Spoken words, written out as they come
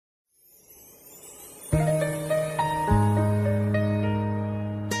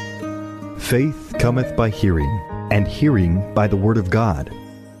Faith cometh by hearing, and hearing by the Word of God.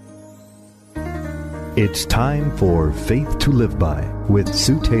 It's time for Faith to Live By with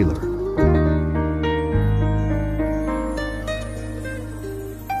Sue Taylor.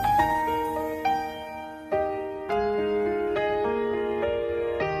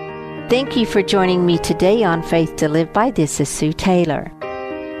 Thank you for joining me today on Faith to Live By. This is Sue Taylor.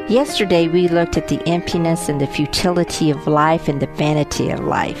 Yesterday we looked at the emptiness and the futility of life and the vanity of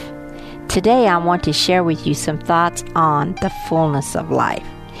life. Today I want to share with you some thoughts on the fullness of life.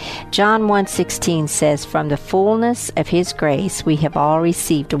 John 1:16 says, "From the fullness of His grace we have all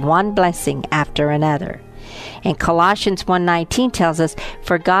received one blessing after another." And Colossians 1:19 tells us,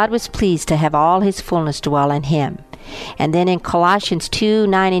 "For God was pleased to have all His fullness dwell in Him." And then in Colossians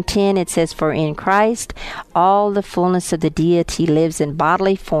 2:9 and 10 it says, "For in Christ all the fullness of the deity lives in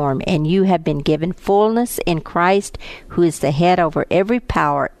bodily form, and you have been given fullness in Christ, who is the head over every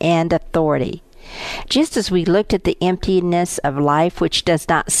power and authority." Just as we looked at the emptiness of life which does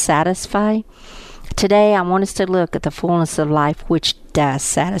not satisfy, today I want us to look at the fullness of life which does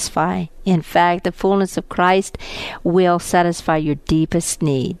satisfy. In fact, the fullness of Christ will satisfy your deepest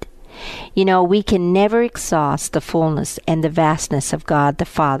need. You know, we can never exhaust the fullness and the vastness of God the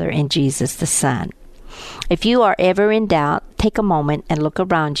Father and Jesus the Son. If you are ever in doubt, take a moment and look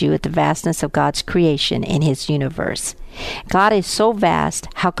around you at the vastness of God's creation in His universe. God is so vast,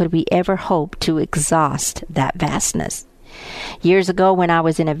 how could we ever hope to exhaust that vastness? Years ago, when I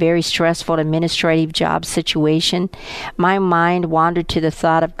was in a very stressful administrative job situation, my mind wandered to the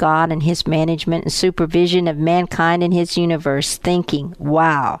thought of God and His management and supervision of mankind in His universe, thinking,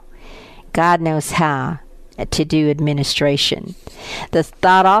 wow, God knows how to do administration. The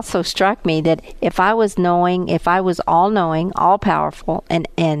thought also struck me that if I was all-knowing, all-powerful,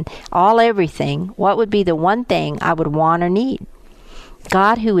 and all-everything, what would be the one thing I would want or need?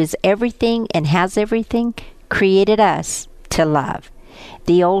 God, who is everything and has everything, created us to love.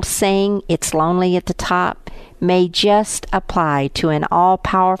 The old saying, "It's lonely at the top," may just apply to an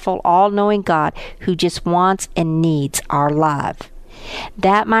all-powerful, all-knowing God who just wants and needs our love.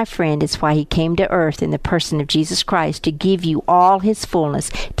 That, my friend, is why He came to earth in the person of Jesus Christ, to give you all His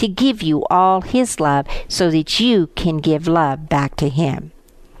fullness, to give you all His love, so that you can give love back to Him.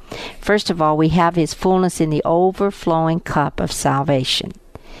 First of all, we have His fullness in the overflowing cup of salvation.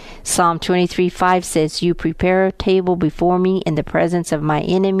 Psalm 23:5 says, "You prepare a table before me in the presence of my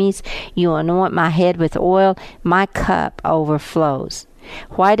enemies. You anoint my head with oil. My cup overflows."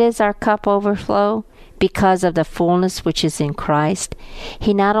 Why does our cup overflow? Because of the fullness which is in Christ.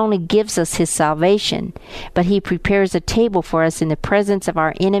 He not only gives us His salvation, but He prepares a table for us in the presence of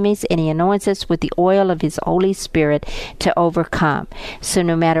our enemies, and He anoints us with the oil of His Holy Spirit to overcome. So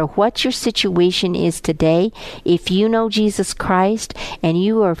no matter what your situation is today, if you know Jesus Christ and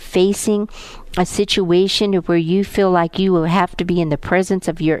you are facing a situation where you feel like you will have to be in the presence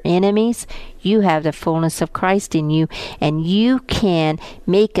of your enemies, you have the fullness of Christ in you, and you can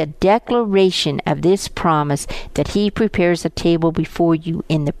make a declaration of this promise that He prepares a table before you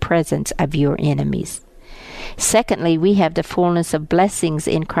in the presence of your enemies. Secondly, we have the fullness of blessings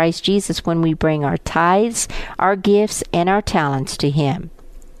in Christ Jesus when we bring our tithes, our gifts, and our talents to Him.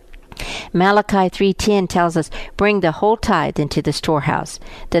 Malachi 3:10 tells us, "Bring the whole tithe into the storehouse,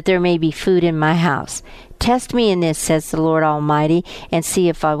 that there may be food in my house. Test me in this, says the Lord Almighty, and see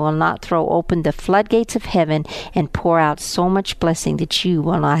if I will not throw open the floodgates of heaven and pour out so much blessing that you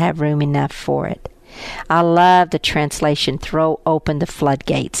will not have room enough for it." I love the translation, "throw open the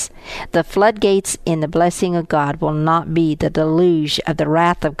floodgates." The floodgates in the blessing of God will not be the deluge of the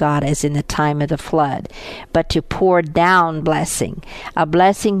wrath of God as in the time of the flood, but to pour down blessing, a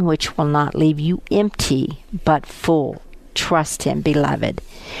blessing which will not leave you empty, but full. Trust Him, beloved.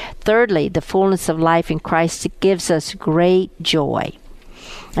 Thirdly, the fullness of life in Christ gives us great joy.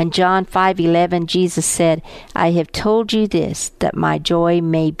 In John 5:11, Jesus said, "I have told you this, that my joy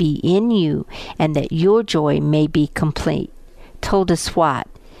may be in you, and that your joy may be complete." Told us what?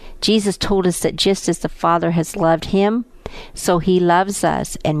 Jesus told us that just as the Father has loved Him, so He loves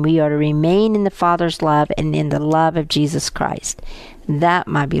us, and we are to remain in the Father's love and in the love of Jesus Christ. That,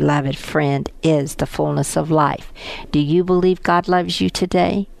 my beloved friend, is the fullness of life. Do you believe God loves you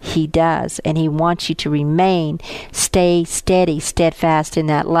today? He does, and He wants you to stay steady, steadfast in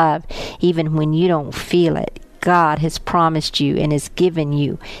that love, even when you don't feel it. God has promised you and has given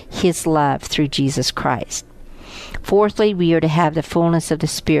you His love through Jesus Christ. Fourthly, we are to have the fullness of the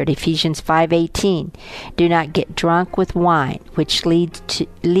Spirit. Ephesians 5:18. "Do not get drunk with wine, which leads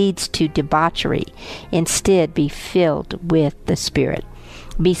to debauchery. Instead, be filled with the Spirit."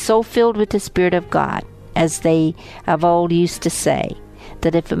 Be so filled with the Spirit of God, as they of old used to say,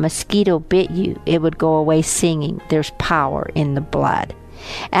 that if a mosquito bit you, it would go away singing, "There's power in the blood."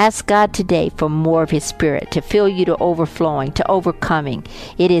 Ask God today for more of His Spirit to fill you to overflowing, to overcoming.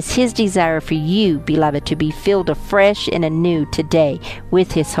 It is His desire for you, beloved, to be filled afresh and anew today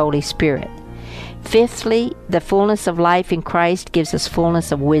with His Holy Spirit. Fifthly, the fullness of life in Christ gives us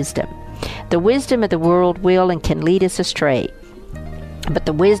fullness of wisdom. The wisdom of the world will and can lead us astray, but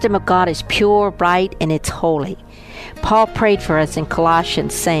the wisdom of God is pure, right, and it's holy. Paul prayed for us in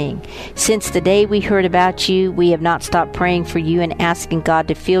Colossians, saying, "Since the day we heard about you, we have not stopped praying for you and asking God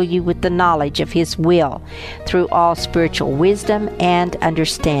to fill you with the knowledge of His will through all spiritual wisdom and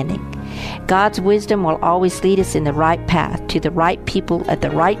understanding." God's wisdom will always lead us in the right path to the right people at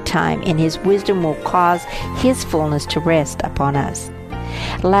the right time, and His wisdom will cause His fullness to rest upon us.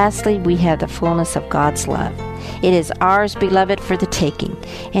 Lastly, we have the fullness of God's love. It is ours, beloved, for the taking,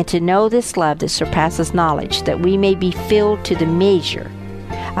 and to know this love that surpasses knowledge, that we may be filled to the measure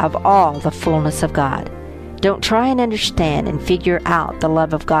of all the fullness of God. Don't try and understand and figure out the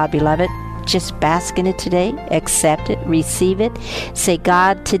love of God, beloved. Just bask in it today. Accept it. Receive it. Say,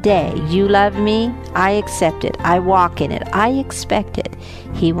 "God, today you love me. I accept it. I walk in it. I expect it."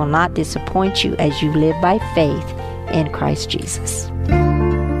 He will not disappoint you as you live by faith in Christ Jesus.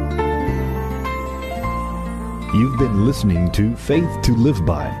 You've been listening to Faith to Live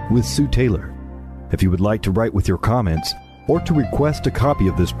By with Sue Taylor. If you would like to write with your comments or to request a copy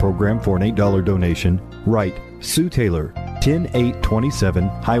of this program for an $8 donation, write Sue Taylor, 10827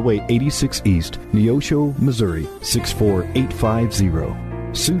 Highway 86 East, Neosho, Missouri, 64850.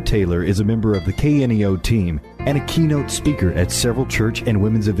 Sue Taylor is a member of the KNEO team and a keynote speaker at several church and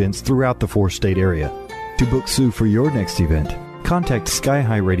women's events throughout the 4-state area. To book Sue for your next event, contact Sky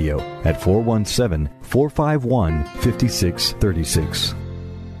High Radio at 417-451-5636.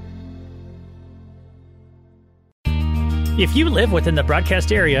 If you live within the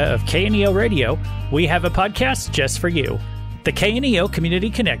broadcast area of KNEO Radio, we have a podcast just for you. The KNEO Community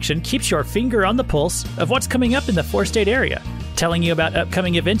Connection keeps your finger on the pulse of what's coming up in the 4-state area, telling you about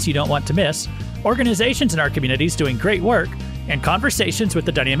upcoming events you don't want to miss, organizations in our communities doing great work, and conversations with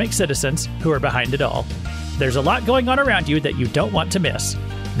the dynamic citizens who are behind it all. There's a lot going on around you that you don't want to miss.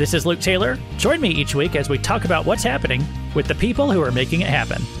 This is Luke Taylor. Join me each week as we talk about what's happening with the people who are making it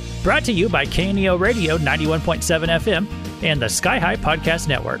happen. Brought to you by KNEO Radio 91.7 FM and the Sky High Podcast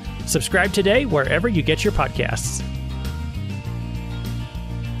Network. Subscribe today wherever you get your podcasts.